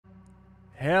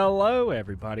Hello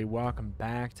everybody, welcome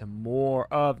back to more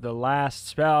of The Last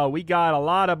Spell. We got a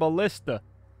lot of ballistae.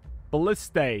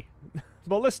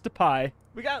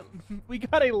 We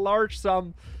got a large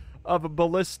sum of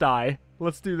ballistae.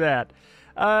 Let's do that.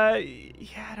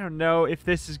 Yeah, I don't know if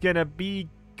this is gonna be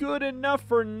good enough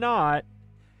or not,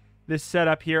 this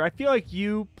setup here. I feel like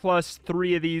you plus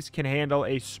 3 of these can handle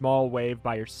a small wave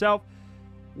by yourself.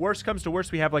 Worst comes to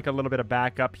worst, we have like a little bit of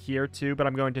backup here too, but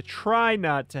I'm going to try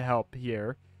not to help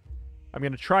here. I'm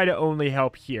going to try to only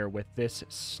help here with this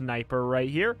sniper right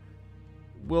here.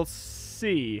 We'll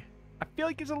see. I feel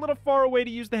like it's a little far away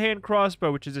to use the hand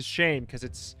crossbow, which is a shame because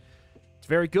it's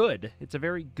very good. It's a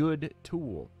very good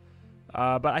tool.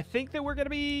 But I think that we're going to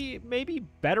be maybe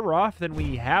better off than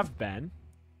we have been.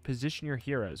 Position your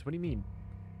heroes. What do you mean?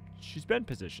 She's been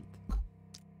positioned.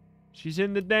 She's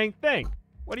in the dang thing.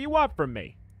 What do you want from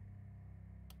me?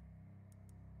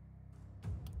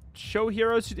 Show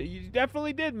heroes. You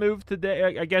definitely did move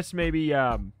today. I guess maybe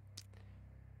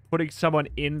putting someone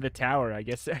in the tower. I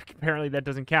guess apparently that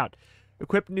doesn't count.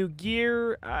 Equip new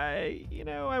gear. I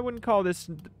wouldn't call this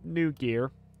new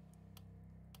gear.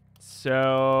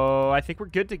 So I think we're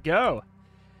good to go.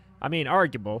 I mean,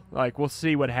 arguable. Like, we'll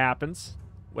see what happens.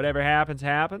 Whatever happens,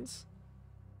 happens.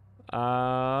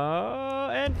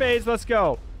 End phase. Let's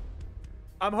go.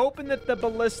 I'm hoping that the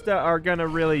ballista are gonna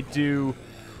really do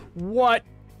what?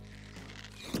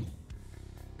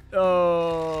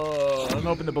 Oh, I'm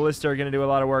hoping the ballista are gonna do a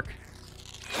lot of work.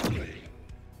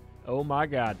 Oh my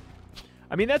god.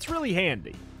 I mean, that's really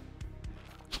handy.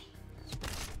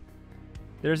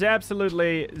 There's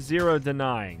absolutely zero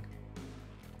denying.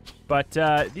 But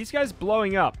these guys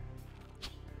blowing up.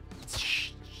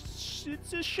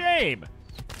 It's a shame.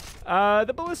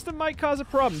 The ballista might cause a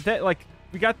problem. Like,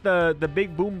 we got the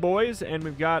big boom boys, and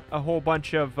we've got a whole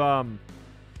bunch of,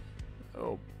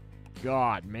 oh,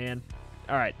 God, man.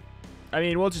 All right. I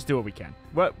mean, we'll just do what we can.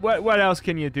 What else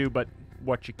can you do but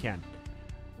what you can?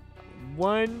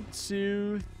 1,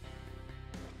 2...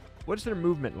 What is their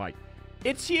movement like?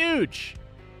 It's huge!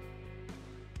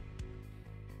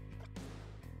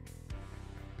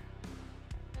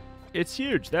 It's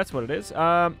huge. That's what it is.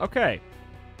 Okay.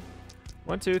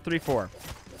 1, 2, 3, 4.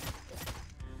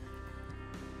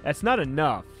 That's not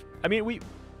enough. I mean, we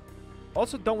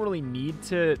also don't really need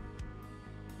to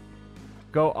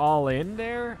go all in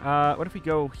there. What if we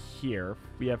go here?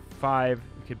 We have 5.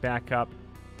 We could back up.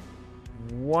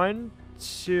 1,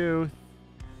 2,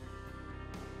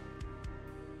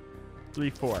 3,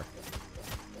 4.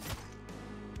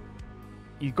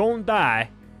 He's gonna die.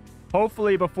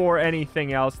 Hopefully before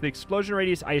anything else. The explosion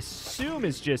radius, I assume,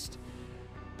 is just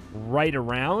right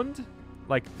around.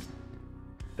 Like,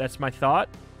 that's my thought.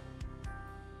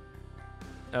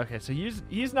 Okay, so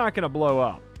he's not going to blow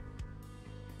up.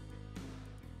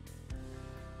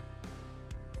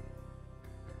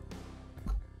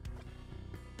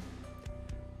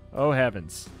 Oh,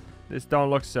 heavens. This don't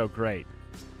look so great.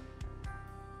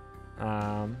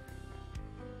 Kind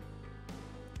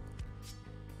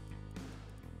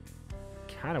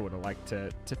of would have liked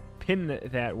to pin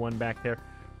that one back there.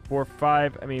 4,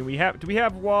 5. I mean, do we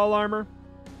have wall armor?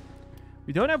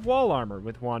 We don't have wall armor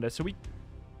with Wanda, so we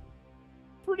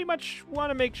pretty much want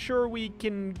to make sure we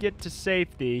can get to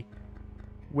safety,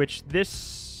 which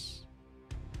this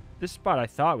spot I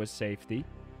thought was safety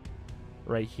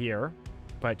right here,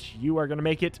 but you are going to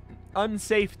make it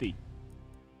unsafety.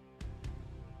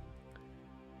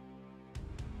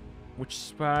 Which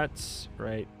spots?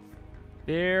 Right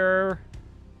there.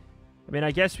 I mean,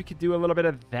 I guess we could do a little bit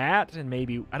of that, and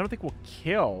maybe... I don't think we'll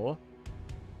kill.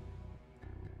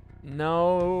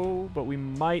 No, but we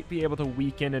might be able to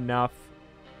weaken enough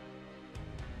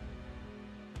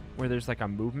where there's like a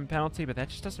movement penalty, but that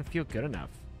just doesn't feel good enough.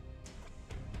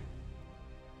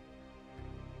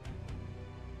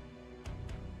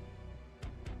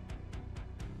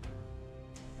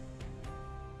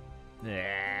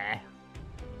 Nah.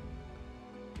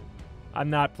 I'm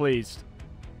not pleased.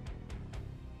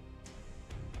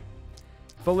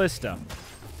 Ballista.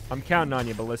 I'm counting on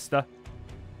you, Ballista.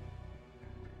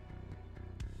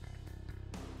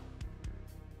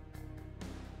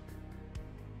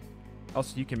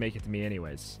 Also, you can make it to me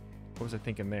anyways. What was I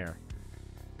thinking there?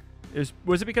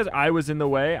 Was it because I was in the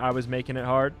way? I was making it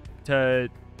hard to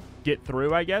get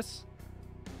through, I guess?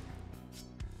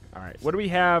 Alright, what do we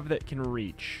have that can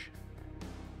reach?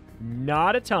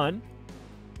 Not a ton.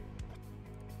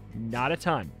 Not a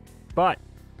ton. But,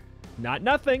 not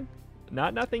nothing.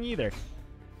 Not nothing either.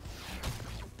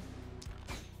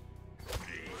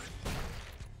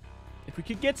 If we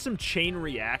could get some chain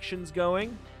reactions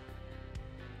going,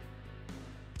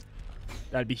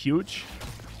 that'd be huge.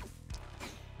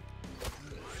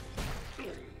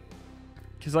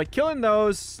 Because, like, killing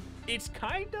those, it's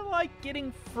kind of like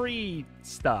getting free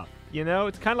stuff, you know?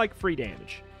 It's kind of like free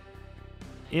damage.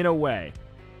 In a way.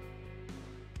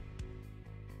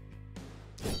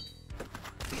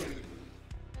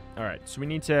 Alright, so we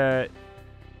need to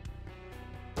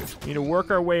work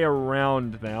our way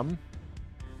around them.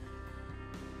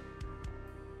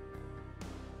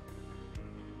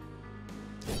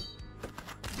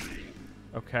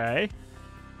 Okay.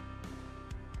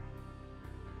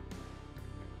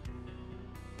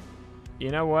 You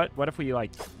know what? What if we,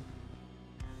 like...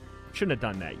 Shouldn't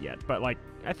have done that yet, but, like,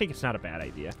 I think it's not a bad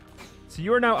idea. So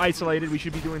you are now isolated. We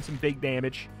should be doing some big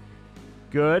damage.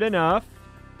 Good enough.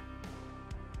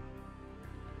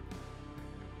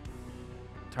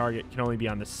 Target can only be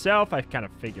on the self. I kind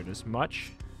of figured as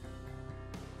much.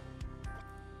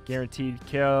 Guaranteed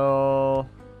kill.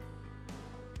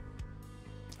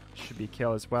 Should be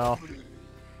kill as well.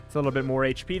 It's a little bit more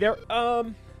HP there.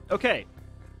 Okay.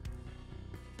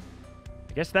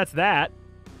 I guess that's that.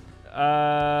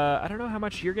 I don't know how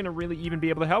much you're going to really even be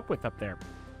able to help with up there.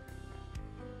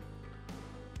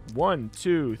 1,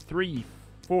 2, 3,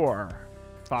 4,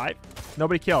 5.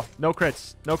 Nobody kill. No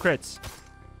crits. No crits.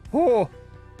 Oh.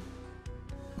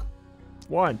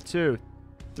 1, 2,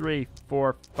 3,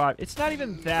 4, 5. It's not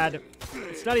even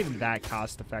that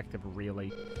cost effective,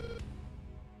 really.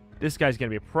 This guy's going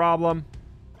to be a problem.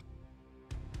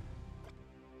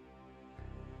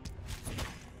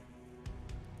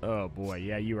 Oh boy,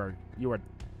 yeah, you are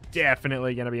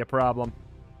definitely going to be a problem.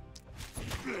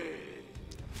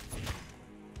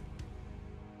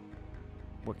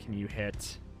 What can you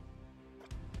hit?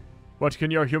 What can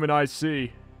your human eyes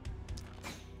see?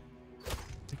 I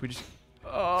think we just...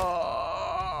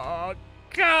 Oh,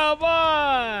 come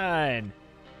on!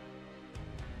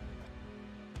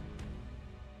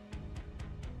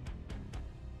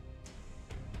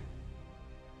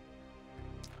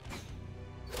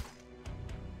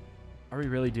 Are we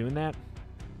really doing that?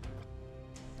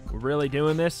 We're really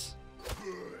doing this?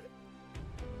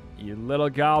 You little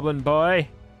goblin boy.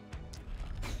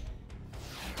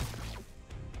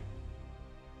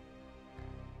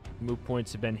 Move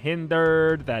points have been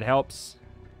hindered. That helps.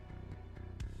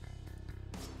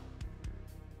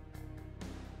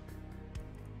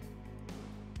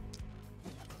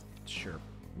 Sure.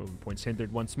 Movement points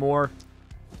hindered once more.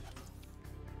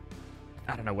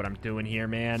 I don't know what I'm doing here,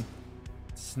 man.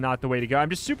 It's not the way to go. I'm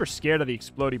just super scared of the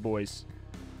explodey boys.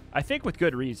 I think with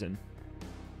good reason.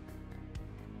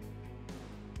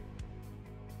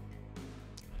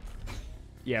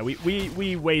 Yeah,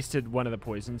 we wasted one of the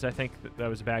poisons. I think that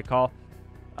was a bad call.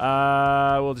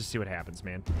 We'll just see what happens,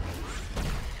 man.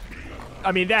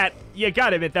 I mean, you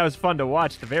gotta admit, that was fun to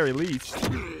watch, at the very least.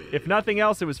 If nothing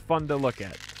else, it was fun to look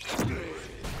at.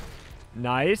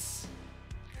 Nice.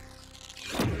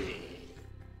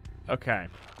 Okay.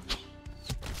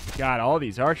 God, all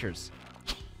these archers.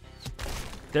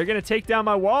 They're gonna take down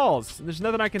my walls, and there's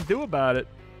nothing I can do about it.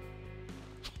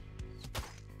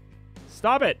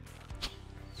 Stop it.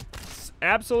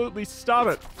 Absolutely stop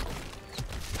it.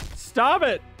 Stop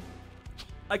it.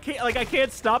 I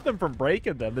can't stop them from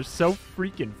breaking them. They're so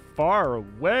freaking far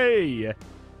away.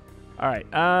 All right.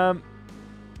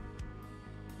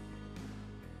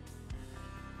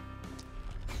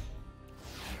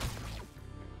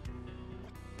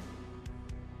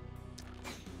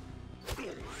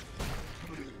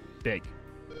 Big.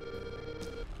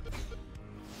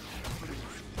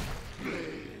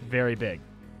 Very big.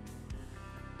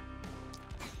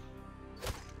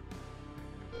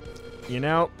 You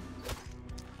know,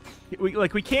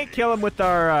 we can't kill him with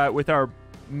our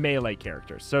melee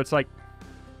characters. So it's like,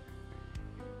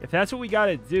 if that's what we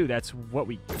gotta do, that's what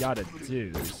we gotta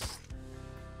do. There's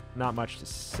not much to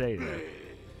say there.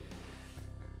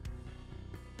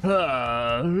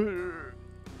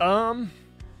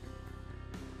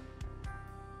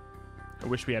 I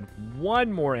wish we had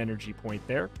one more energy point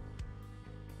there.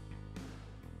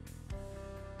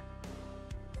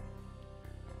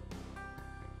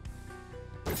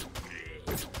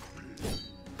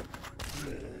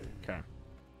 Okay.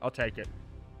 I'll take it.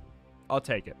 I'll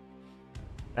take it.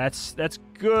 That's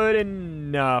good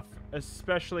enough,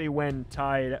 especially when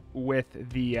tied with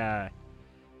the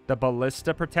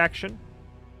ballista protection.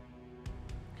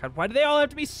 God, why do they all have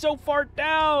to be so far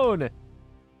down?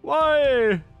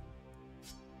 Why?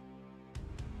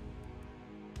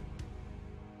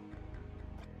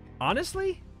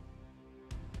 Honestly?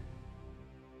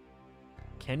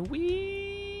 Can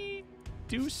we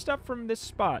do stuff from this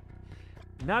spot?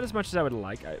 Not as much as I would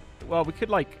like. Well, we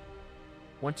could, like,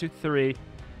 1, 2, 3.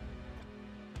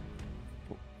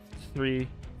 3,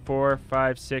 4,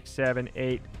 5, 6, 7,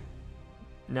 8,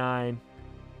 9,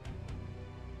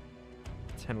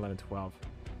 10, 11, 12.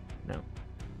 No.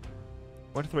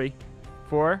 1, 2, 3,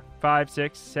 4, 5,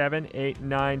 6, 7, 8,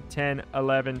 9, 10,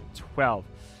 11, 12.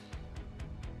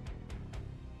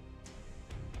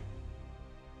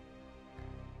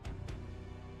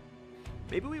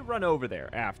 Maybe we run over there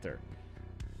after.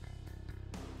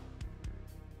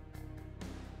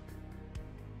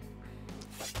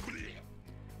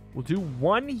 We'll do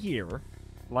one here,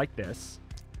 like this.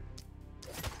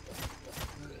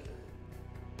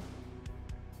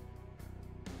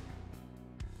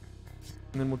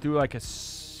 And then we'll do like a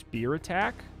spear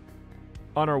attack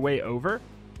on our way over.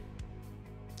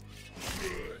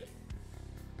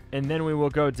 And then we will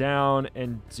go down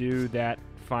and do that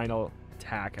final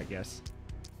attack, I guess.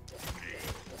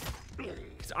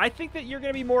 Because I think that you're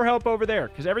going to be more help over there.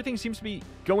 Because everything seems to be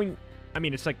going... I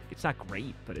mean, it's like, it's not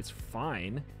great, but it's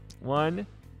fine. 1.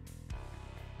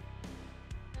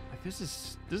 Like, this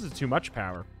is too much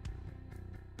power.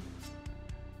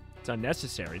 It's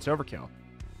unnecessary. It's overkill.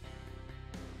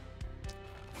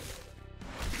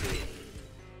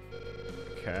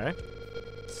 Okay.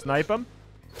 Snipe them.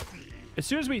 As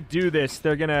soon as we do this,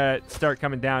 they're going to start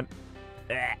coming down.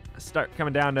 Start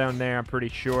coming down there, I'm pretty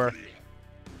sure.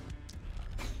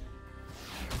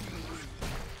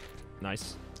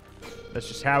 Nice. That's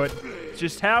just how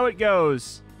it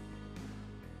goes.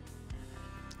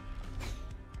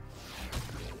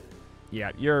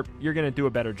 Yeah, you're going to do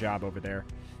a better job over there.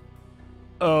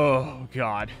 Oh,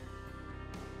 God.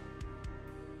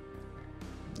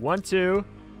 1, 2,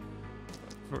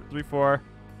 3, 4.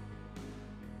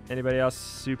 Anybody else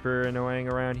super annoying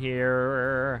around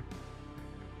here?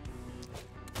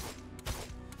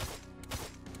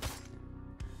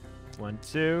 One,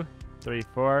 2, 3,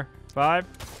 4, 5.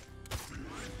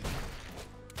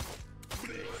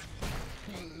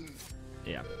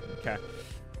 Yeah, okay.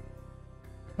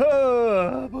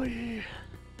 Oh, boy.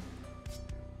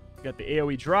 We got the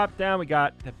AoE drop down. We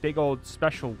got the big old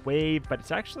special wave, but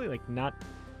it's actually, like, not...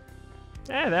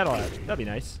 that'll be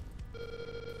nice.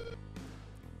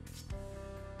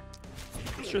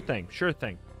 Sure thing, sure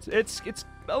thing. It's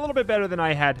a little bit better than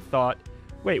I had thought.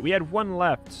 Wait, we had 1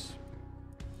 left,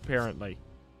 apparently.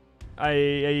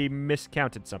 I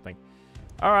miscounted something.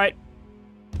 All right.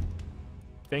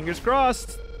 Fingers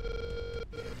crossed.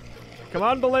 Come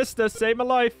on, Ballista, save my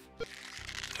life.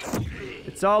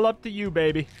 It's all up to you,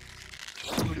 baby.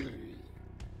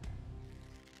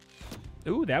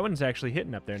 Ooh, that one's actually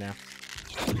hitting up there now.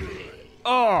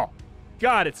 Oh,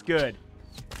 God, it's good.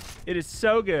 It is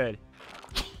so good.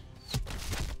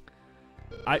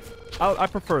 I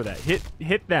prefer that.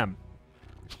 Hit them.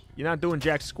 You're not doing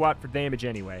jack squat for damage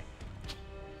anyway.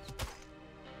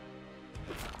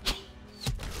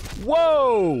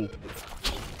 Whoa!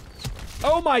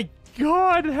 Oh my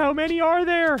God! How many are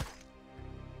there?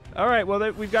 All right.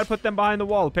 Well, we've got to put them behind the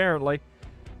wall, apparently.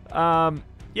 Yeah,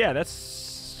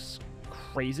 that's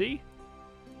crazy.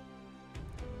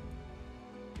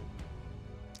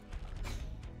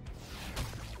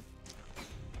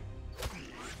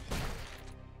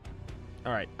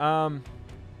 All right.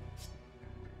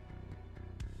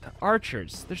 The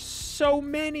archers. There's so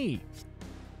many.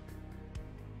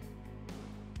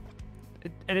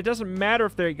 And it doesn't matter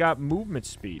if they got movement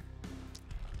speed.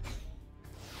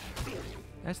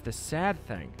 That's the sad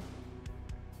thing.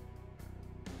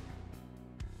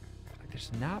 Like,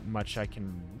 there's not much I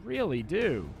can really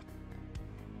do.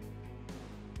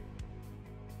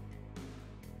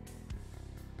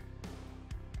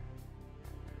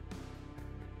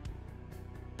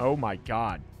 Oh my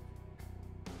God.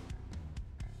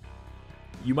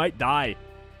 You might die.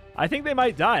 I think they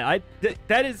might die.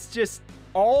 That is just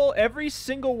every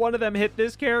single one of them hit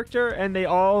this character and they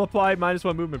all apply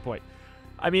 -1 movement point.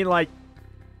 I mean, like,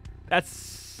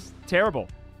 that's terrible.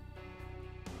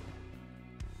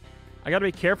 I gotta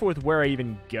be careful with where I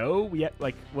even go.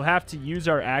 We'll have to use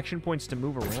our action points to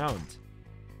move around.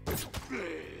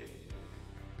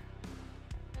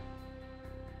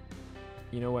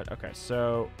 You know what? Okay,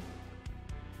 so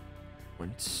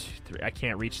 1, 2, 3. I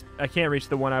can't reach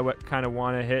the one I kind of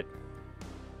want to hit.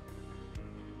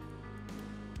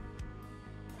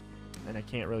 And I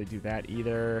can't really do that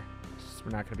either.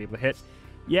 We're not going to be able to hit.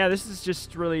 Yeah, this is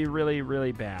just really, really,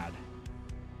 really bad.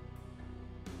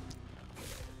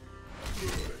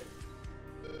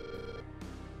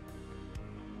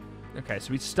 Okay,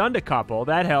 so we stunned a couple.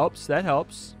 That helps. That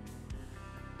helps.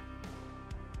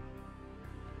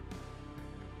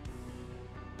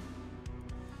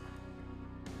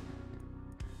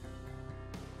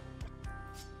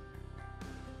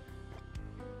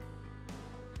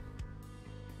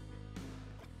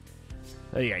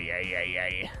 Yeah.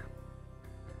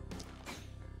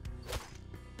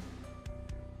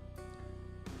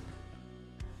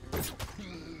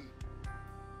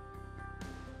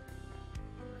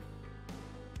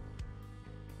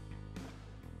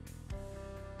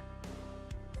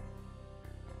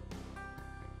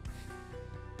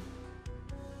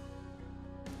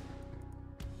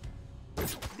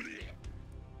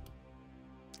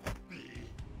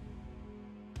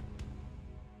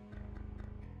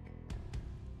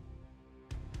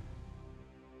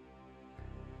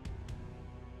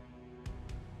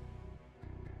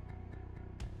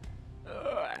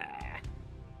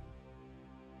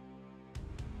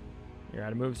 You're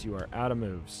out of moves. You are out of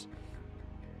moves.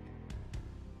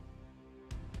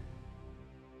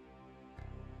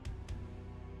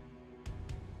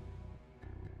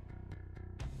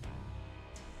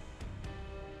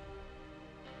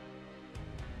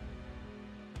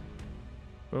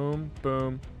 Boom,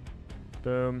 boom,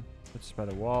 boom. Puts us by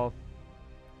the wall.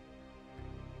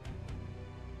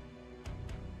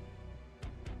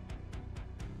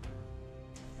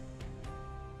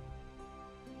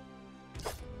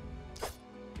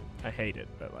 I hate it,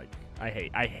 but like, I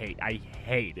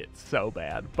hate it so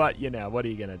bad. But, you know, what are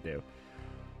you gonna do?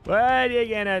 What are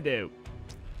you gonna do?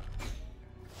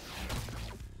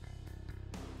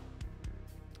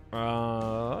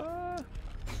 Oh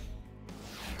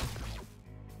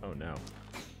no.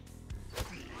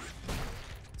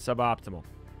 Suboptimal.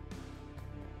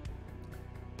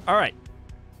 All right.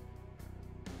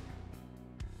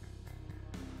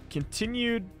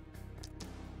 Continued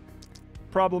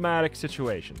problematic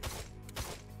situation.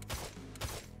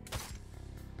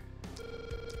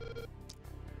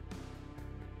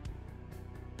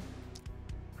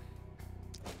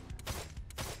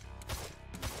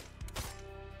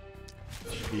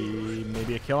 Should be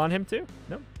maybe a kill on him too?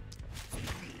 No.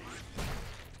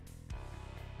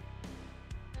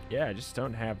 Yeah, I just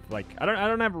don't have like I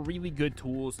don't have really good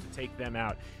tools to take them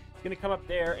out. He's gonna come up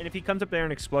there, and if he comes up there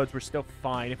and explodes, we're still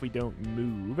fine if we don't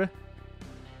move.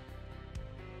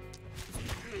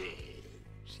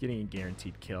 Just getting a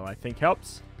guaranteed kill, I think,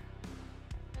 helps.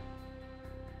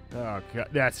 Oh god,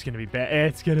 that's gonna be bad.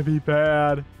 It's gonna be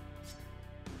bad.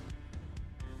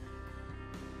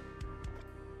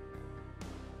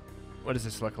 What does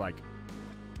this look like?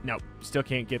 Nope, still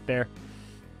can't get there.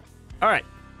 All right.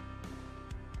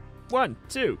 1,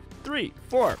 2, 3,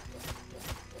 4.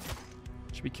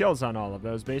 Should be kills on all of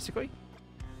those, basically.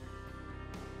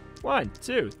 1,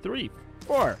 2, 3,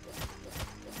 4.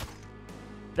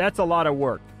 That's a lot of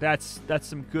work. That's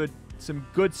some good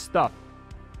stuff.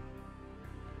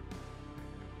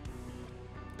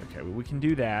 Okay, well, we can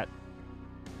do that.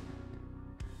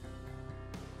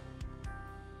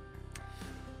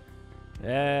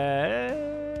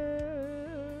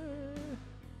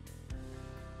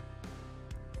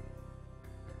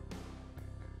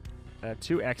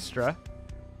 Two extra.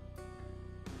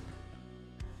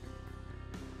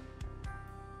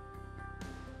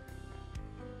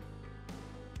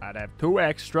 I'd have 2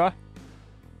 extra.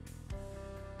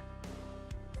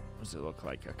 What does it look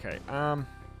like? Okay.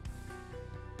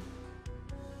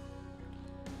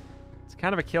 It's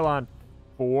kind of a kill on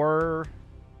 4.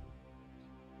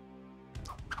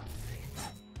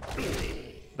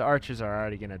 The archers are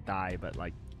already gonna die, but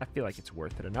like I feel like it's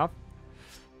worth it enough.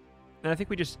 And I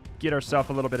think we just get ourselves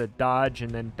a little bit of dodge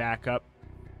and then back up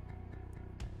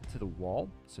to the wall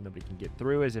so nobody can get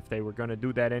through, as if they were going to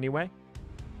do that anyway.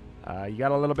 You got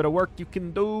a little bit of work you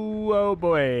can do. Oh,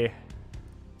 boy.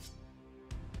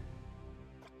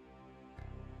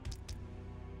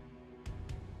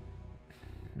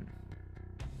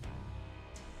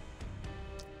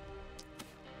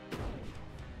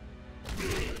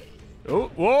 Oh,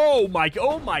 whoa, Mike.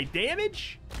 Oh, my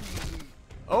damage?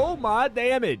 Oh, my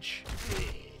damage.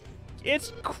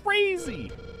 It's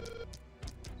crazy.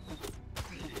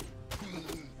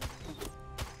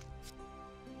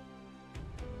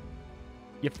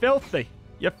 You filthy.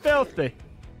 You filthy.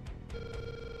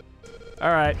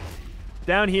 All right.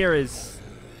 Down here is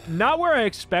not where I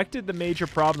expected the major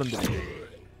problem to be.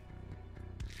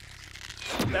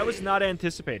 That was not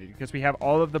anticipated because we have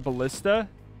all of the ballista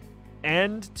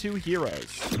and 2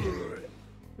 heroes.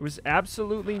 It was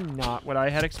absolutely not what I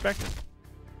had expected.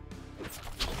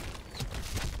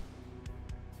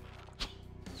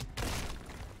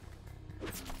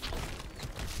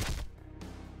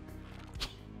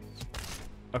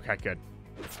 Okay, good.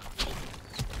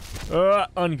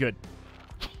 Ungood.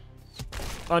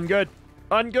 Ungood.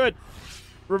 Ungood.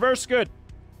 Reverse good.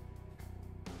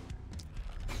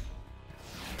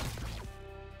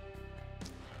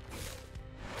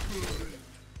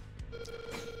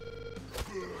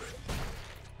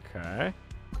 Okay.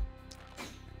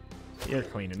 You're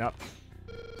cleaning up.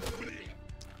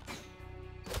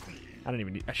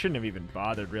 I shouldn't have even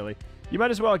bothered, really. You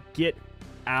might as well get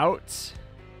out.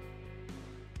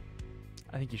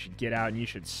 I think you should get out and you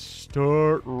should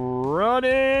start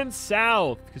running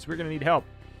south because we're going to need help.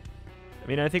 I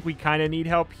mean, I think we kind of need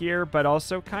help here, but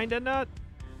also kind of not.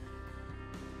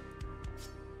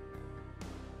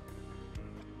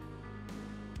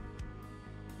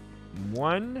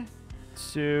 One,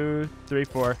 2, 3,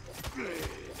 4.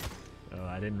 Oh,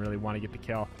 I didn't really want to get the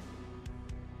kill.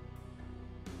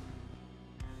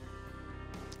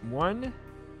 1,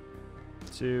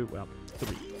 2, well,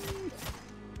 3.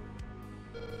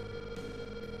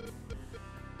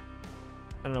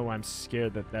 I don't know why I'm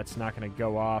scared that that's not going to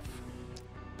go off.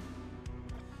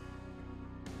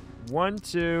 1,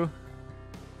 2,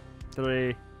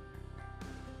 3.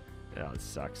 Oh, this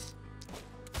sucks.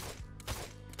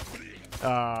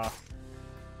 I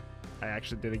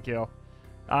actually did a kill.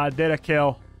 Did a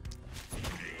kill.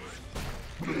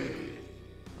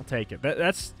 I'll take it.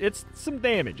 It's some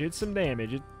damage. It's some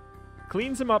damage. It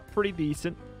cleans him up pretty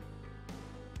decent.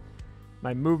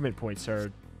 My movement points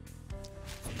are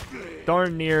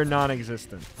darn near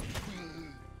non-existent.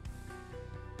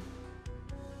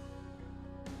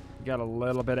 Got a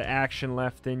little bit of action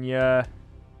left in ya.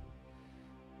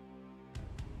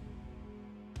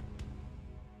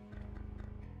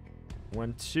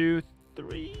 One, 2,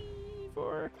 3,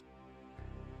 4.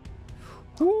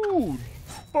 Ooh,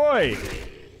 boy.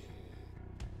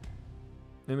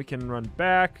 Then we can run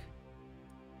back.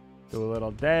 Do a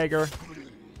little dagger.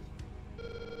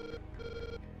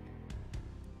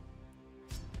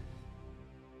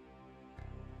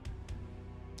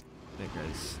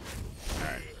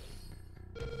 Alright.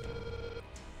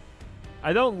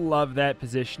 I don't love that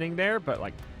positioning there, but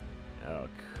like, oh,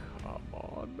 come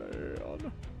on,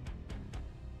 man.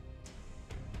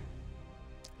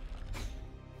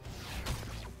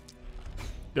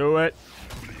 Do it.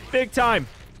 Big time.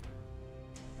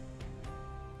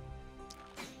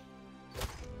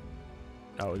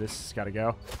 Oh, this has got to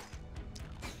go.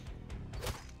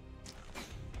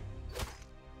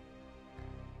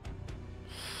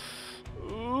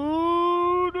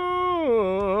 Ooh,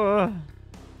 no.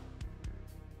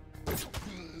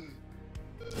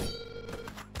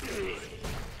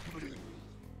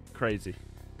 Crazy.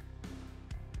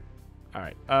 All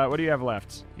right. What do you have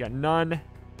left? You got none.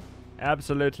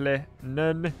 Absolutely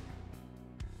none.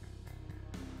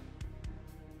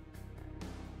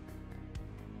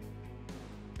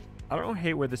 I don't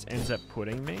hate where this ends up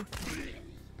putting me.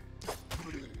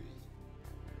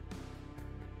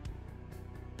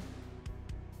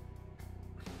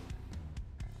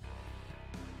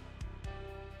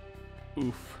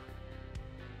 Oof.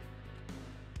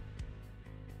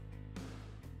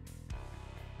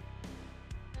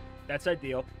 That's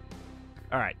ideal.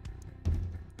 All right.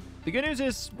 The good news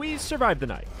is we survived the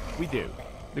night. We do.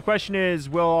 The question is,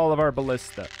 will all of our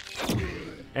ballista,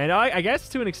 and I guess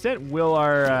to an extent, will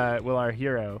our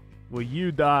hero, will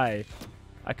you die?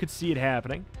 I could see it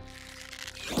happening.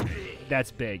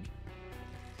 That's big.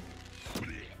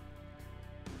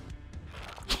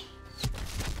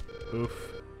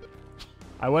 Oof.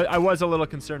 I was a little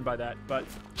concerned by that, but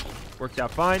worked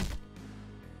out fine.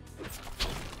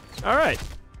 All right.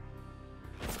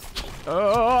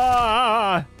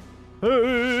 Ah!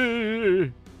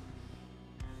 Hey!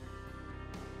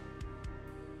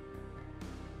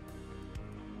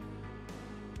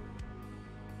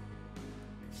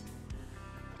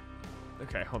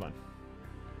 Okay, hold on.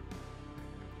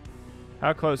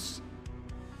 How close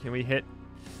can we hit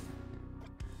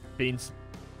beans?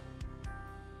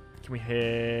 Can we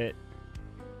hit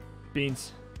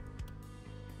beans?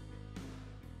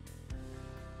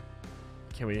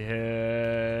 Can we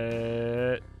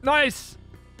hit? Nice!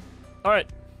 All right.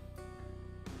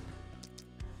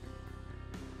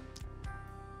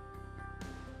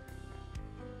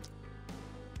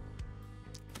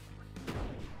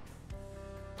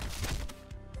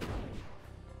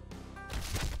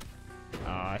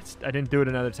 I didn't do it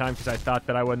another time because I thought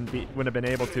that I wouldn't have been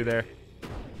able to there.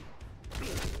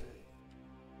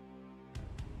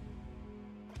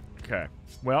 Okay.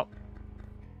 Well.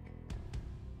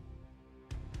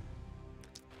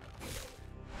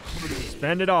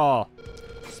 Spend it all.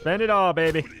 Spend it all,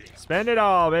 baby. Spend it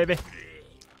all, baby.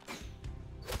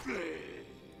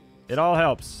 It all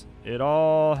helps. It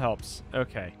all helps.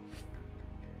 Okay.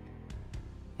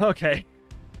 Okay.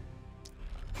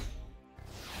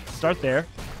 Start there.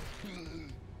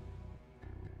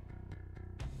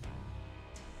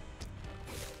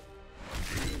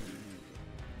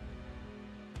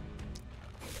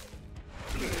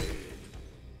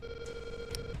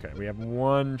 Okay, we have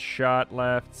one shot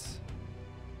left.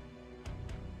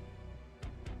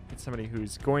 It's somebody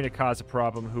who's going to cause a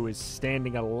problem, who is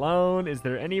standing alone. Is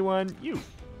there anyone? You.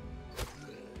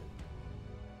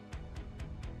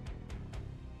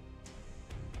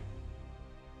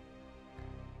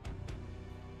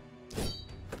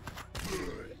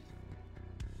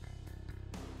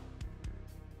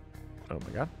 Oh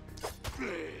my god.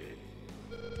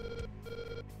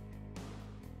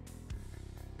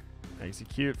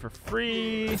 Execute for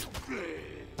free.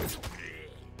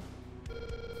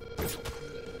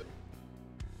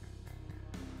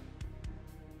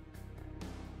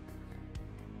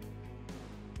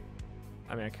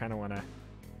 I mean, I kind of want to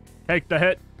take the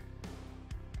hit.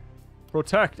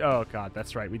 Protect. Oh, God,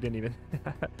 that's right. We didn't even...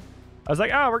 I was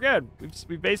like, oh, we're good.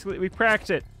 We've cracked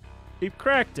it. We've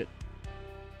cracked it.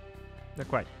 Not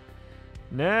quite.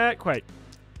 Not quite.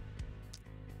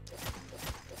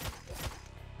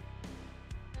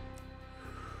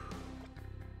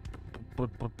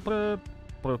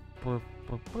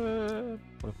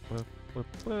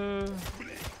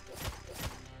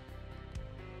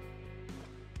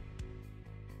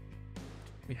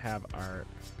 We have our...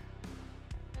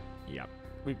 Yep.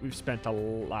 We've spent a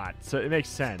lot, so it makes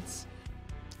sense.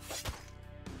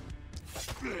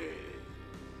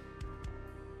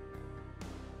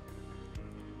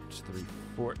 Just 3,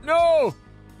 4... No!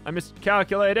 I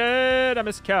miscalculated! I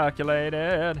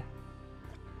miscalculated.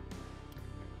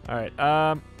 Alright,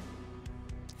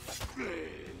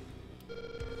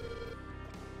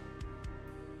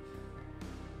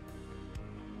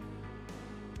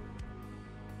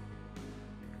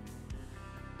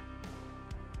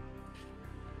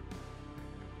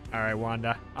 All right,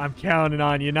 Wanda. I'm counting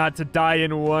on you not to die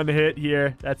in one hit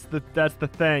here. That's the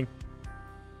thing.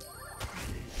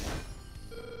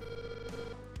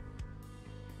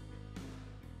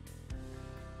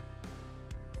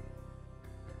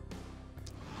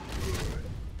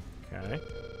 Okay.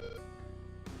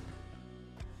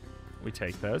 We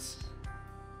take this.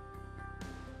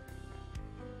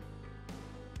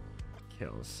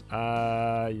 Kills.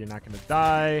 You're not gonna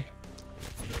die.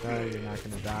 No, you're not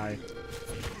gonna die.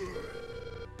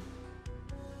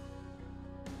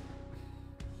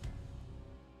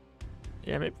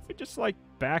 Yeah, maybe if we just, like,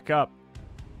 back up.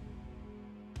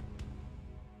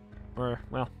 Or,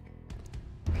 well.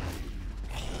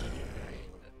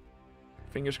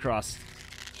 Fingers crossed.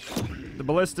 The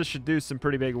ballista should do some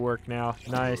pretty big work now.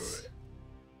 Nice.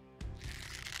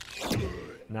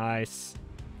 Nice.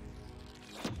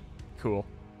 Cool.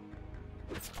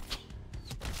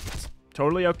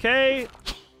 Totally okay.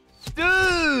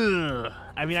 Ugh!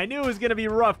 I mean, I knew it was going to be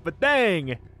rough, but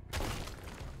dang.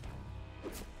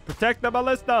 Protect the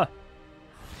ballista.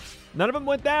 None of them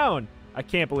went down. I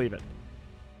can't believe it.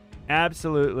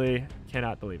 Absolutely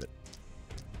cannot believe it.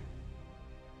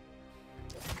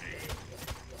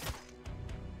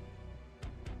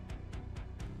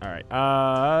 All right.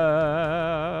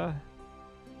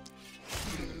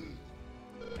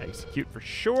 Execute for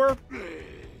sure.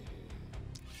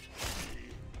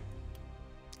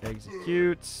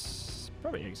 Executes.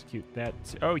 Probably execute that.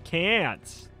 Oh, he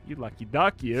can't. You lucky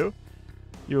duck, you.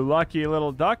 You lucky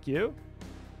little duck, you.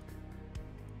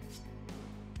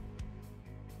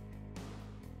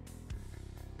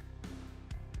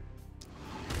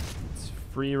 It's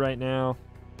free right now.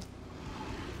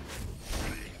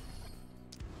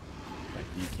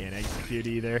 You can't execute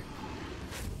either.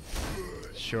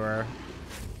 Sure.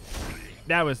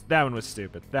 That one was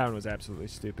stupid. That one was absolutely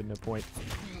stupid. No point.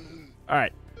 All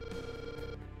right.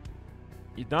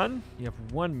 You done? You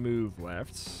have one move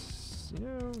left. You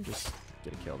know, just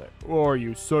get a kill there. Oh, are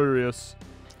you serious?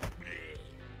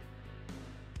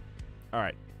 All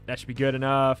right. That should be good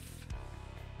enough.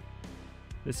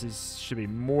 This should be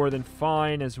more than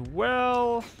fine as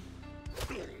well.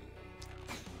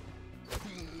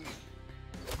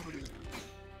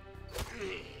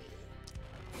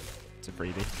 It's a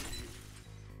freebie.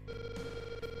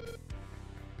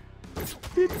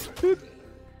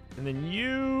 And then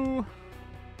you're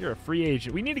a free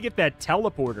agent. We need to get that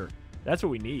teleporter. That's what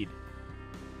we need.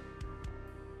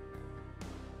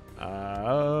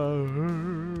 I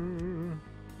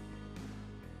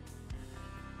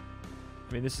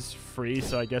mean, this is free,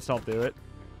 so I guess I'll do it.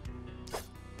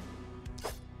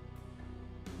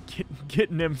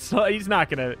 Getting him, so it's not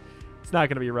gonna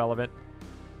be relevant.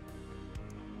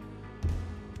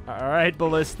 All right,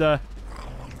 ballista.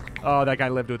 Oh, that guy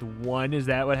lived with one. Is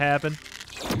that what happened?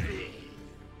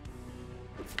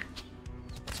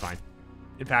 It's fine.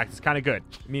 In fact, it's kind of good.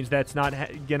 It means that's not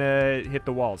gonna hit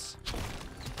the walls.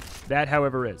 That,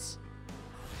 however, is.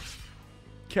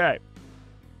 Okay.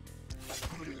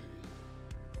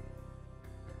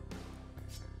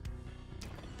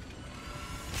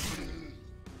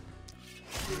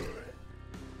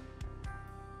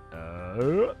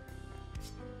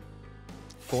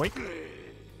 Boink.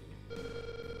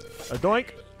 A doink.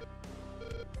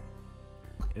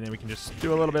 And then we can just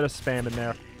do a little bit of spam in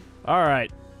there. All right.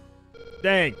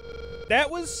 Dang. That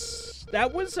was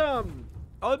I'll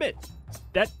admit,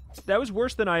 that was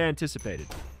worse than I anticipated.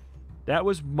 That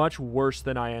was much worse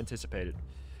than I anticipated.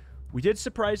 We did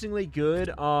surprisingly good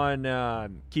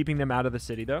on keeping them out of the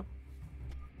city, though.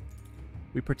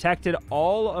 We protected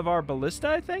all of our ballista,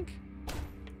 I think.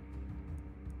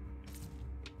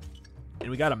 And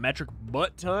we got a metric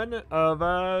butt ton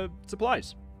of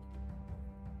supplies.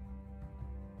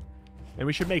 And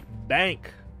we should make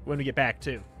bank when we get back,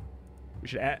 too. We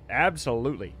should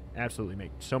absolutely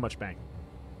make so much bank.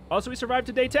 Also, we survived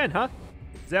to day 10, huh?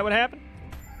 Is that what happened?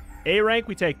 A rank,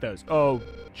 we take those. Oh,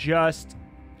 just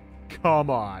come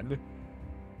on.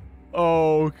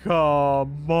 Oh,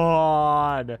 come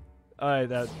on.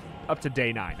 That's up to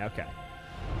day 9. Okay.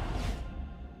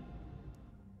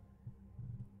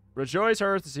 Rejoice,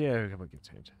 Earth. Yeah,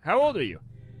 how old are you?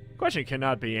 Question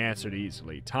cannot be answered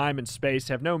easily. Time and space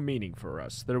have no meaning for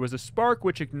us. There was a spark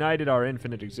which ignited our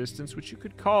infinite existence, which you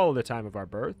could call the time of our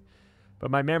birth,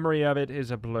 but my memory of it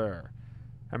is a blur.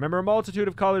 I remember a multitude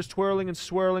of colors twirling and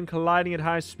swirling, colliding at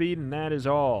high speed, and that is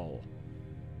all.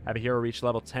 Have a hero reach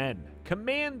level 10.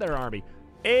 Command their army.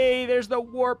 Hey, there's the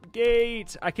warp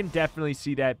gate. I can definitely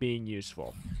see that being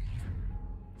useful.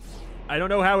 I don't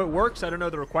know how it works. I don't know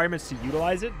the requirements to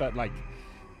utilize it, but, like,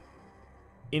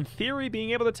 in theory,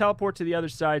 being able to teleport to the other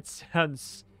side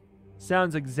sounds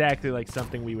exactly like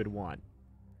something we would want.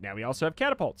 Now we also have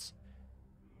catapults.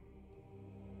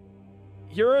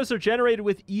 Heroes are generated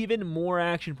with even more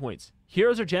action points.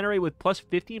 Heroes are generated with plus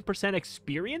 15%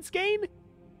 experience gain?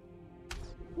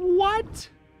 What?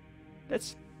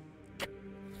 That's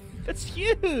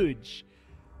huge.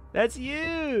 That's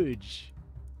huge.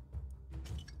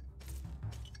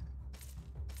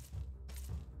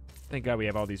 Thank God we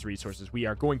have all these resources. We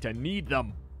are going to need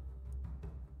them.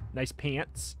 Nice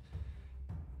pants.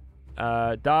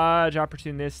 Dodge,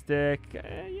 opportunistic.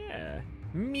 Yeah.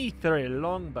 Mithril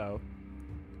longbow.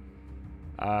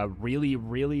 Really,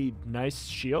 really nice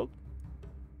shield.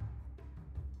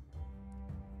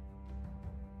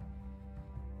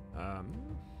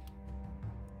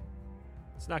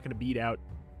 It's not going to beat out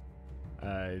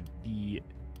the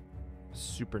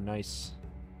super nice...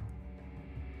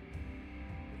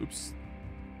 Oops.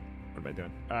 What am I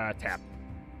doing? Tap.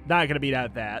 Not going to beat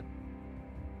out that.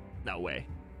 No way.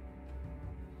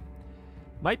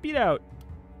 Might beat out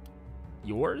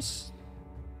yours.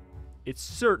 It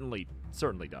certainly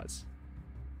does.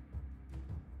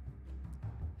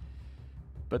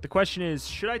 But the question is,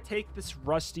 should I take this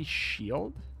rusty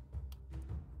shield?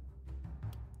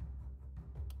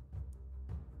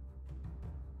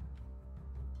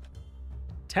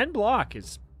 10 block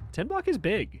is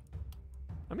big.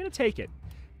 I'm going to take it.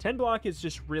 10 block is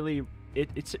just really...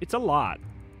 It's a lot.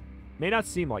 May not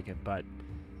seem like it, but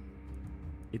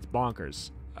it's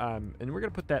bonkers. And we're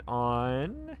going to put that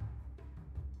on...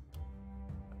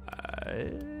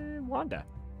 Wanda.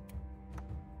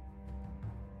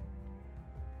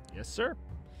 Yes, sir.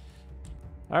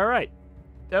 All right.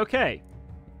 Okay.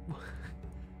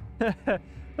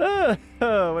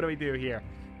 What do we do here?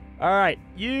 All right,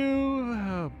 you...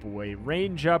 Oh, boy.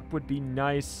 Range up would be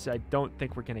nice. I don't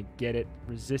think we're going to get it.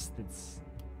 Resistance.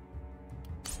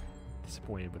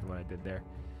 Disappointed with what I did there.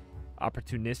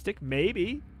 Opportunistic?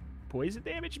 Maybe. Poison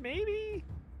damage? Maybe.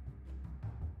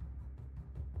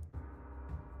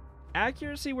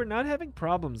 Accuracy we're not having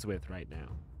problems with right now.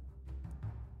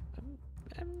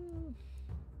 I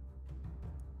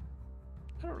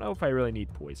don't know if I really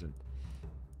need poison.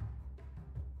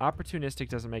 Opportunistic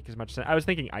doesn't make as much sense. I was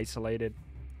thinking isolated.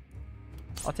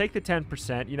 I'll take the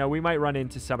 10%. You know, we might run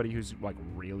into somebody who's, like,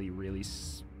 really, really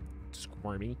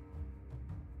squirmy.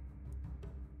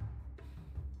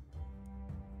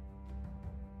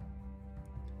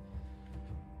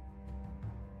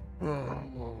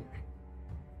 Oh.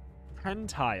 10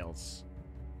 tiles.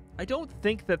 I don't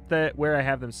think that where I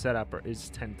have them set up is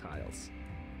 10 tiles.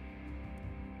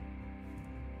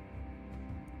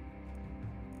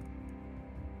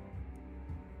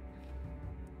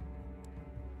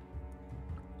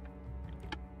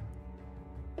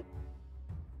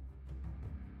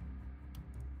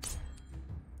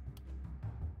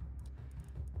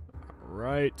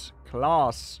 Right,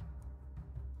 class.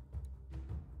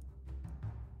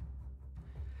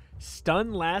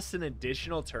 Stun lasts an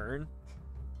additional turn.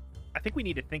 I think we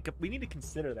need to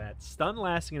consider that. Stun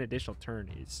lasting an additional turn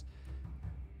is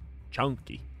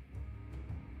chunky.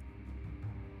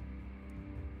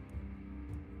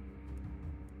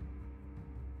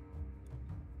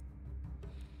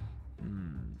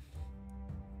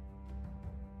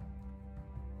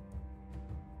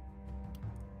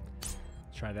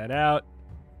 Try that out.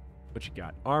 What you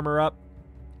got? Armor up.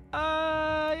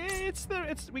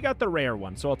 We got the rare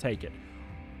one, so I'll take it.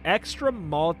 Extra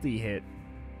multi-hit.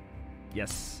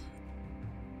 Yes.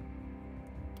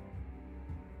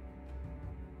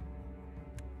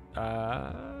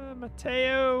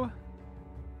 Mateo.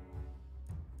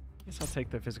 Guess I'll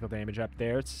take the physical damage up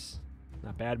there. It's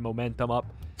not bad. Momentum up.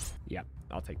 Yeah,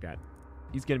 I'll take that.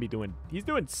 He's doing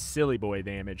silly boy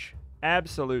damage.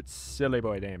 Absolute silly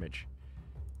boy damage.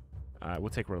 We'll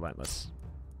take Relentless.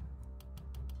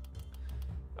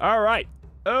 All right.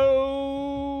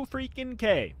 Oh, freaking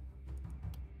K.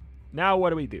 Now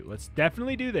what do we do? Let's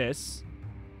definitely do this.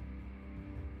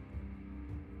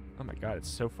 Oh my god, it's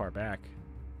so far back.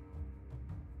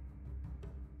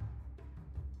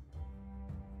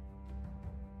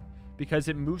 Because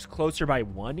it moves closer by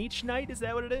 1 each night? Is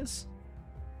that what it is?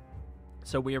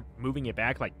 So we're moving it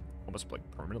back like almost like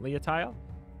permanently a tile?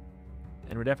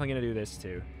 And we're definitely going to do this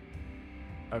too.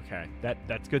 Okay,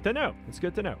 that's good to know. It's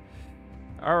good to know.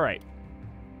 All right.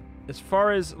 As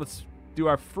far as, let's do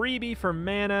our freebie for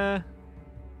mana.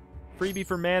 Freebie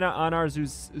for mana on our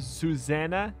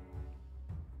Susanna.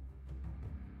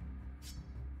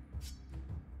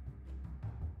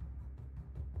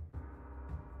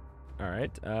 All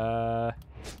right.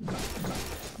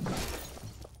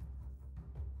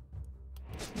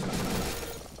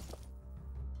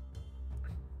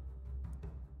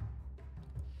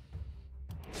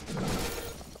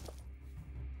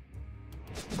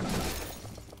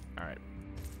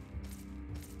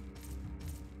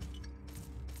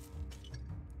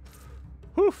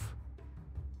 Woof.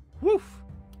 Woof.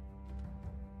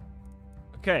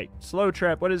 Okay, slow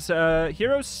trap. What is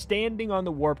hero standing on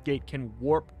the warp gate can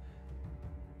warp.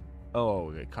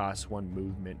 Oh, it costs 1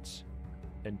 movement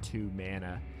and 2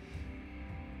 mana.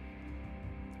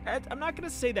 I'm not gonna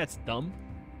say that's dumb.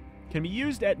 Can be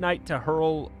used at night to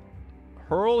hurl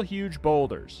huge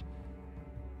boulders.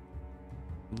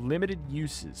 Limited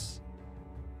uses.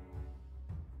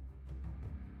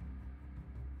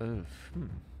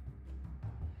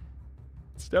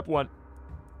 Step 1,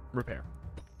 repair.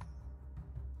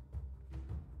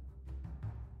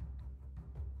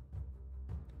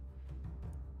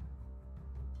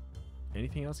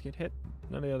 Anything else get hit?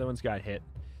 None of the other ones got hit.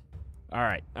 All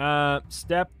right.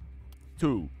 Step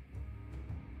 2,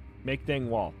 make thing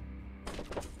wall.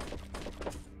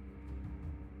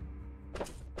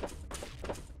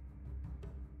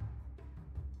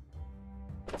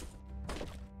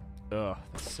 Ugh,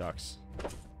 this sucks.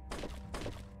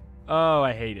 Oh,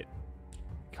 I hate it.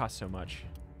 Costs so much.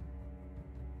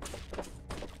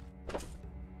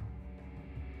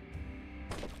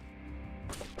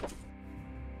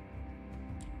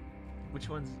 Which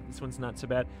one's... This one's not so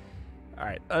bad.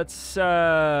 Alright, let's do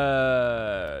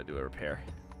a repair.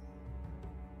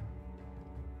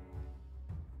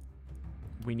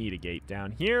 We need a gate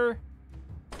down here.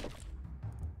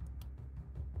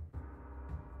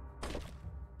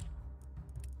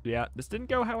 Yeah, this didn't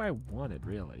go how I wanted,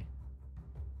 really.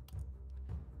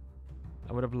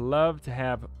 I would have loved to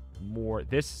have more.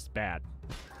 This is bad.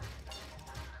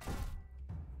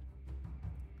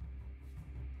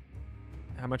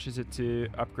 How much is it to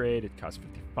upgrade? It costs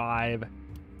 55.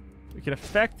 We can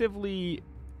effectively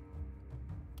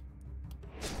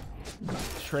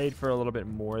trade for a little bit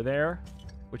more there,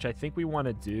 which I think we want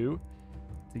to do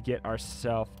to get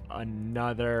ourselves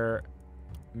another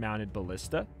mounted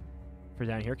ballista for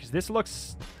down here, because this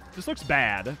looks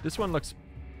bad. This one looks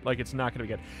like it's not going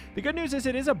to be good. The good news is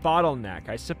it is a bottleneck.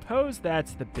 I suppose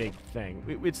that's the big thing.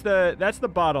 That's the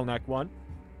bottleneck one.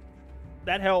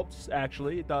 That helps,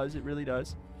 actually. It does. It really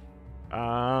does.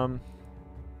 Can't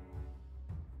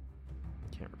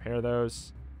repair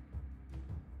those.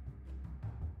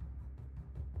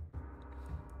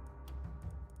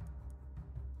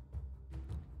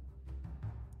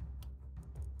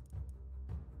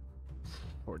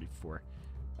 $44.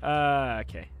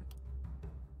 Okay.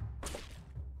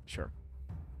 Sure.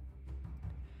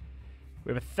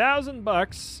 We have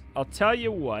 $1,000. I'll tell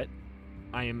you what.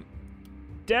 I am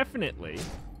definitely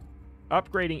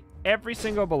upgrading every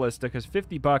single ballista, because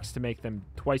 $50 to make them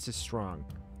twice as strong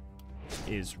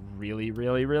is really,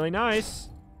 really, really nice.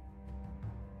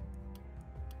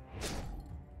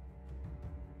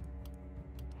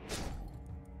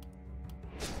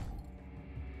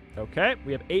 Okay,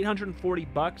 we have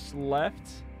 $840 left.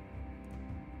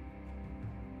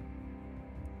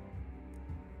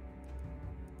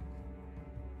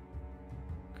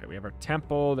 Okay, we have our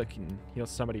temple that can heal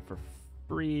somebody for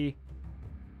free.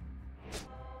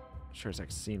 Sure as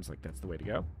heck seems like that's the way to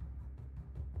go.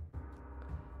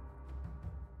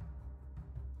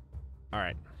 All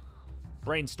right.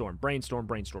 Brainstorm, brainstorm,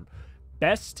 brainstorm.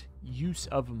 Best use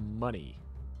of money.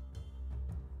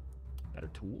 Better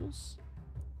tools?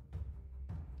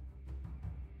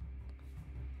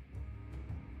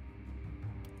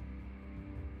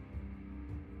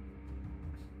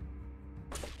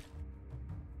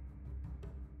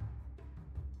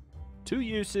 Two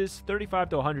uses, 35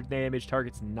 to 100 damage,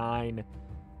 targets 9,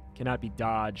 cannot be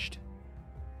dodged.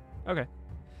 Okay.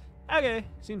 Okay,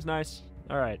 seems nice.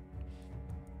 All right.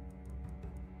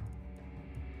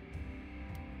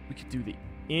 We could do the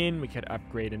inn. We could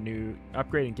upgrade and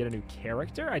get a new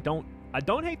character. I don't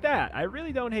hate that. I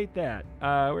really don't hate that.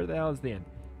 Where the hell is the inn?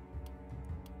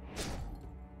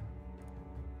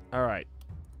 All right.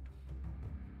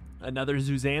 Another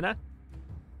Zuzana.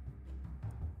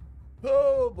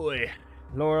 Oh boy.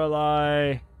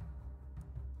 Lorelei.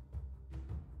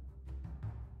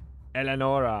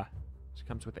 Eleonora. She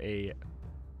comes with a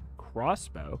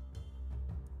crossbow.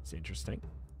 It's interesting.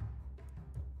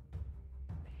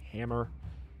 Hammer.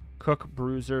 Cook,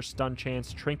 bruiser, stun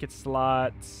chance, trinket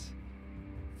slots.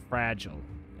 Fragile.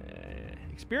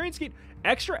 Experience gain.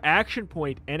 Extra action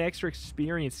point and extra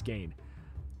experience gain.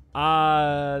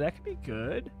 That could be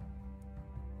good.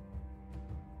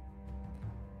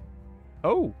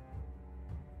 Oh.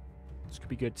 This could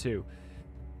be good too.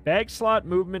 Bag slot,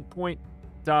 movement point,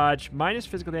 dodge, minus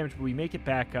physical damage, but we make it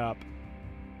back up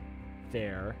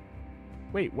there.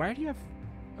 Wait, why do you have...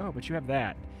 Oh, but you have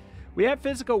that. We have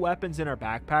physical weapons in our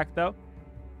backpack, though.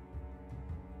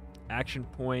 Action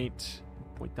point,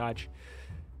 point dodge.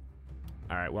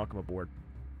 All right, welcome aboard.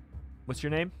 What's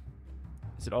your name?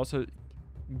 Is it also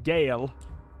Gale?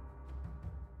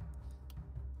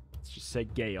 Let's just say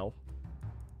Gale.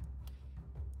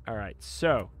 All right,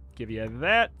 so give you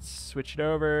that. Switch it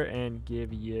over and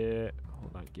give you...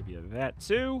 Hold on, give you that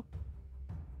too.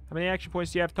 How many action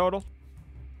points do you have total?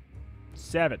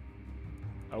 7.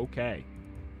 Okay.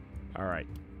 All right.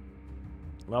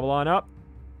 Level on up.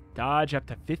 Dodge up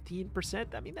to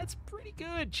 15%. I mean, that's pretty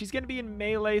good. She's going to be in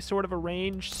melee sort of a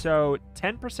range, so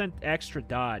 10% extra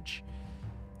dodge.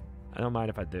 I don't mind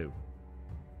if I do.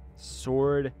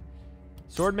 Sword.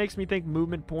 Sword makes me think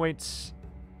movement points.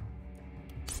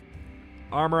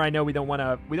 Armor, I know we don't want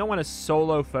to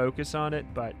solo focus on it,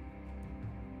 but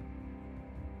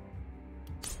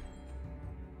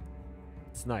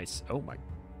it's nice. Oh my.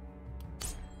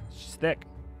 She's thick.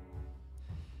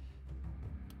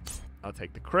 I'll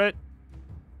take the crit.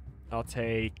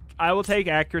 I will take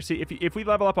accuracy. If we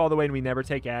level up all the way and we never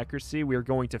take accuracy, we're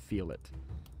going to feel it.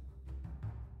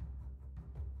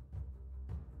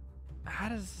 How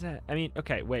does that... I mean,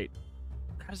 okay, wait.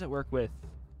 How does that work with...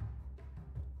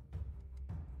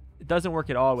 It doesn't work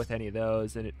at all with any of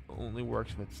those, and it only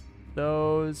works with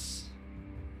those.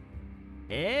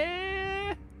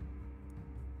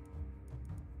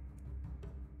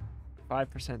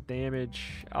 5%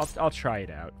 damage. I'll try it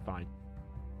out. Fine.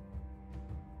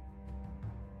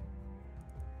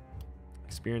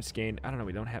 Experience gain. I don't know.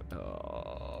 We don't have...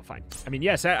 Oh, fine. I mean,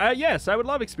 yes. Yes, I would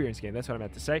love experience gain. That's what I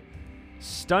meant to say.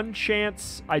 Stun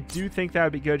chance. I do think that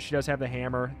would be good. She does have the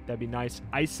hammer. That'd be nice.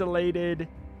 Isolated.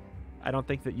 I don't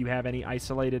think that you have any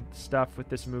isolated stuff with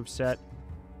this moveset.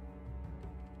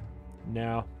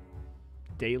 No.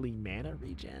 Daily mana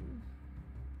regen.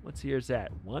 What's yours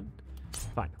at? 1?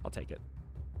 Fine, I'll take it.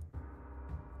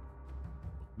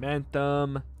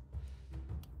 Momentum.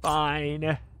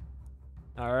 Fine.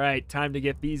 All right, time to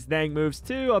get these dang moves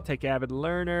too. I'll take Avid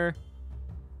Learner.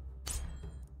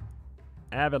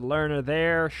 Avid Learner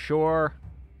there, sure.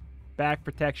 Back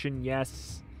protection,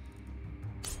 yes.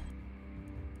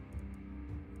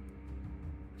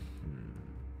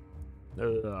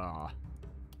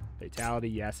 Fatality,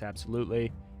 yes,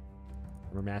 absolutely.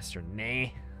 Remaster,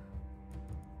 nay.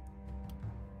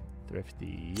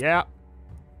 Thrifty, yeah.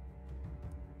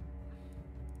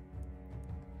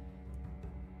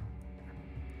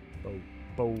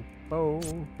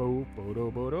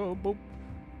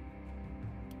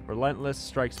 Relentless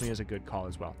strikes me as a good call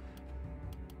as well.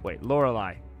 Wait,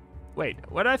 Lorelei. Wait,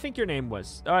 what did I think your name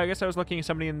was? Oh, I guess I was looking at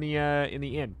somebody in the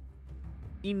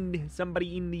inn.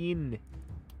 Somebody in the inn.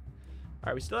 All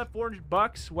right, we still have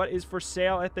 $400. What is for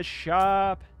sale at the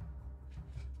shop?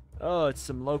 Oh, it's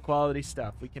some low quality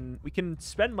stuff. We can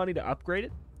spend money to upgrade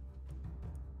it.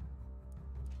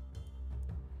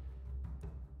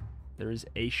 There is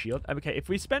a shield. Okay, if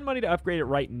we spend money to upgrade it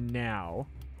right now,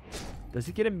 does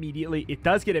it get immediately? It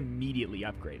does get immediately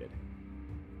upgraded.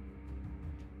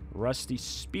 Rusty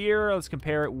Spear. Let's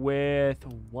compare it with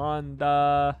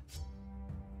Wanda.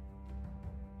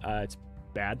 It's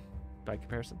bad by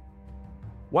comparison.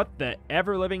 What the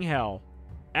ever-living hell?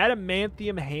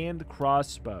 Adamantium hand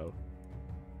crossbow.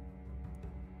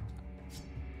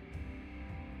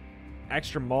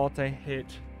 Extra multi-hit.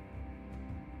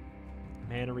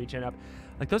 Mana regen up.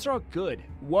 Like, those are all good.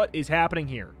 What is happening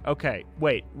here? Okay,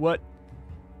 wait. What?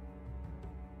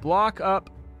 Block up.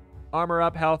 Armor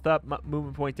up. Health up.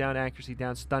 Movement point down. Accuracy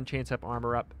down. Stun chance up.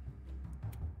 Armor up.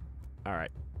 All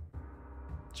right.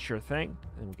 Sure thing.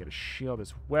 And we'll get a shield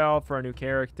as well for our new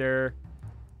character,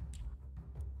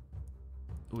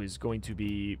 who is going to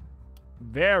be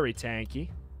very tanky.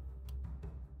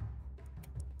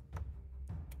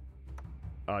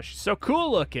 Oh, she's so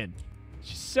cool looking.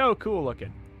 She's so cool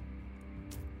looking.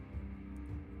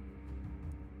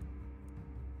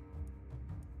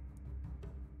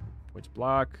 Points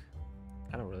block.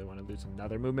 I don't really want to lose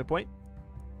another movement point.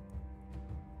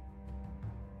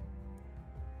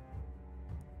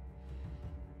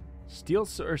 Steel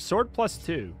or sword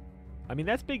 +2. I mean,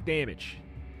 that's big damage.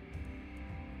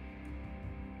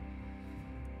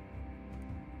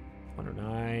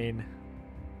 109.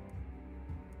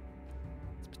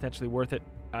 It's potentially worth it.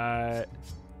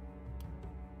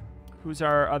 Who's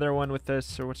our other one with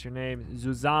this? Or what's your name?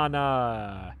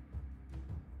 Zuzana.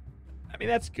 I mean,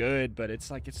 that's good, but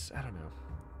it's like, I don't know.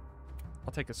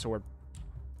 I'll take the sword.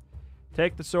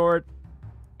 Take the sword.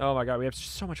 Oh my god, we have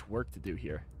so much work to do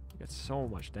here. We got so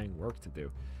much dang work to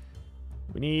do.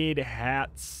 We need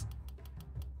hats.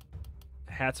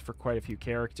 Hats for quite a few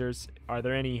characters. Are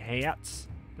there any hats?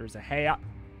 There's a hat.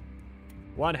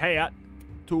 1 hat.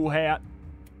 2 hat.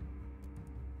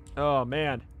 Oh,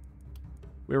 man.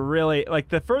 We're really... Like,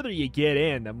 the further you get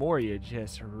in, the more you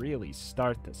just really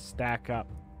start to stack up.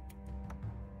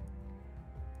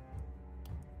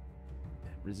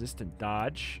 Resistant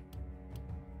dodge.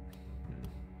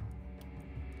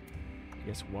 I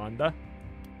guess Wanda.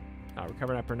 Oh, we're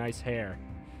covering up her nice hair.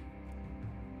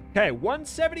 Okay,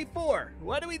 174.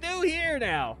 What do we do here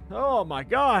now? Oh, my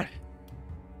God.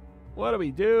 What do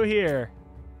we do here?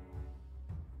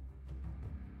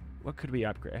 What could we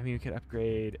upgrade? I mean, we could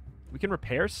upgrade... We can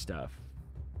repair stuff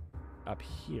up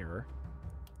here.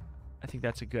 I think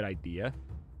that's a good idea.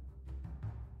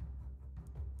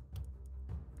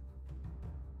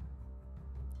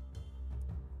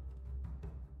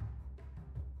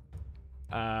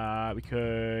 We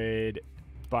could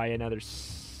buy another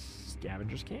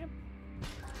scavenger's camp.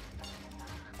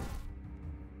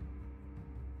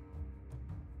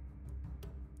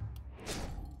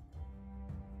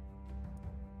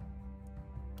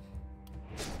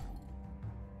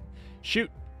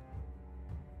 Shoot.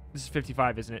 This is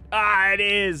 55, isn't it? Ah, it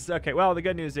is. Okay, well, the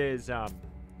good news is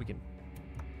we're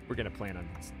gonna plan on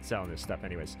selling this stuff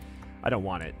anyways. I don't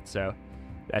want it, so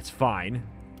that's fine.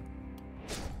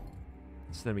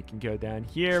 So then we can go down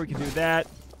here. We can do that.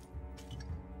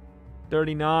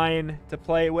 39 to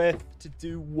play with. To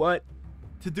do what?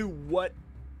 To do what?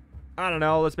 I don't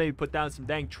know. Let's maybe put down some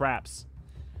dang traps.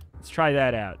 Let's try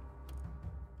that out.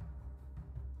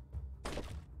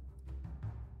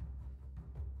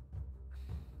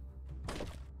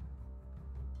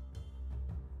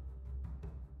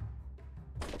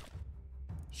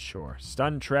 Sure.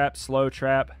 Stun trap, slow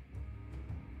trap.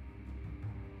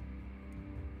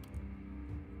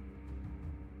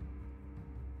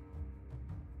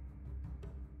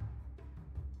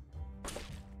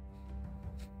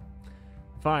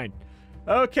 Fine.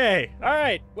 Okay. All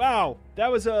right. Wow.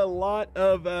 That was a lot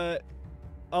of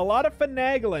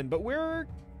finagling, but we're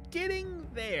getting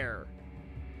there.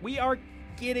 We are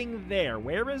getting there.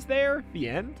 Where is there? The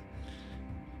end.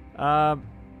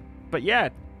 But yeah,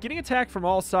 getting attacked from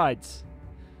all sides.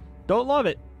 Don't love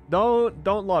it.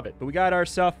 Don't love it. But we got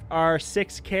our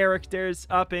 6 characters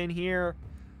up in here,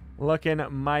 looking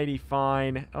mighty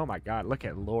fine. Oh my God! Look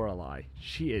at Lorelei.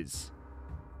 She's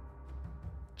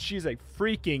a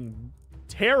freaking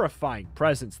terrifying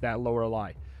presence, that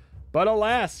Lorelei. But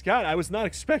alas, God, I was not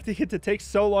expecting it to take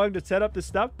so long to set up this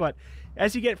stuff. But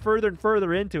as you get further and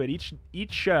further into it, each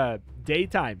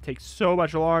daytime takes so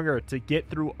much longer to get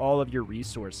through all of your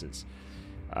resources.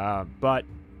 But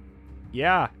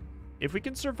yeah, if we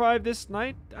can survive this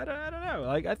night, I don't know.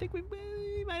 Like, I think we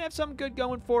might have something good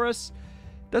going for us.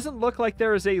 Doesn't look like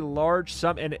there is a large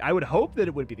sum, and I would hope that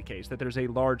it would be the case, that there's a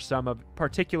large sum of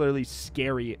particularly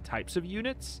scary types of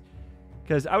units.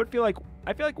 Because I feel like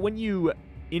when you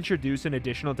introduce an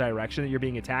additional direction that you're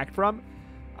being attacked from,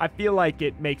 I feel like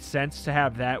it makes sense to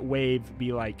have that wave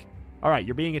be like, all right,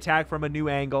 you're being attacked from a new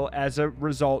angle. As a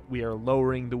result, we are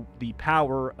lowering the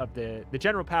power of the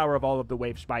general power of all of the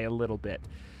waves by a little bit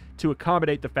to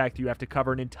accommodate the fact that you have to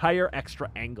cover an entire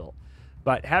extra angle.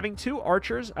 But having 2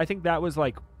 archers, I think that was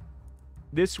like,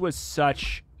 this was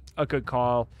such a good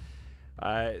call.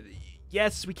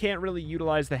 Yes, we can't really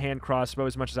utilize the hand crossbow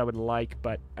as much as I would like,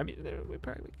 but I mean,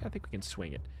 I think we can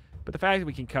swing it. But the fact that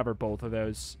we can cover both of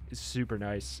those is super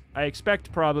nice. I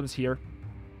expect problems here.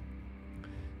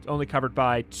 It's only covered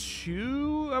by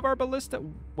 2 of our ballista.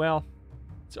 Well,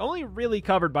 it's only really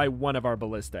covered by 1 of our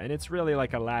ballista, and it's really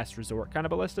like a last resort kind of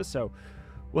ballista, so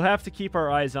we'll have to keep our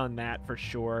eyes on that for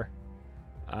sure.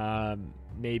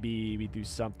 Maybe we do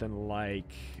something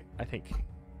like, I think,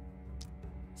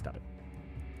 stop it.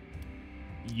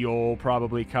 You'll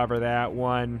probably cover that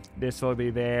one. This will be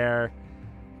there.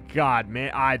 God,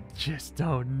 man, I just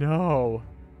don't know.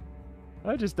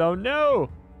 I just don't know.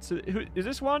 So, who is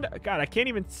this one? God, I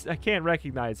can't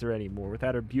recognize her anymore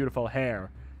without her beautiful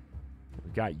hair.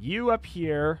 We got you up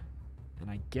here, and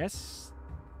I guess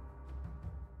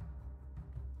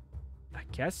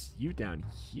you down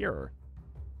here.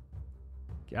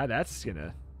 God, that's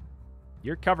gonna...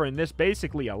 You're covering this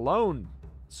basically alone,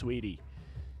 sweetie.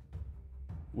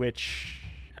 Which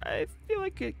I feel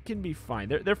like it can be fine.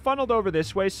 They're funneled over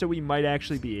this way, so we might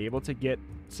actually be able to get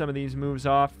some of these moves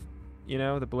off. You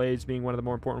know, the blades being one of the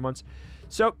more important ones.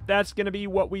 So that's going to be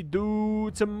what we do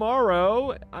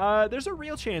tomorrow. There's a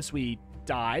real chance we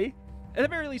die. At the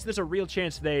very least, there's a real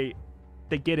chance they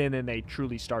get in and they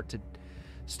truly start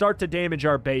to damage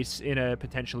our base in a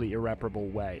potentially irreparable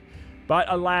way. But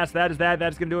alas, that is that.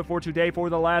 That's going to do it for today for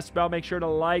The Last Spell. Make sure to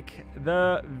like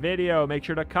the video. Make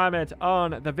sure to comment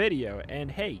on the video.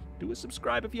 And hey, do a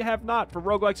subscribe if you have not for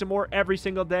roguelikes and more every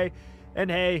single day. And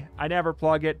hey, I never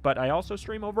plug it, but I also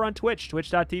stream over on Twitch,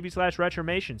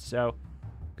 twitch.tv/Retromation. So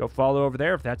go follow over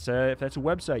there if that's a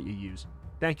website you use.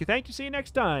 Thank you. See you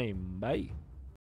next time. Bye.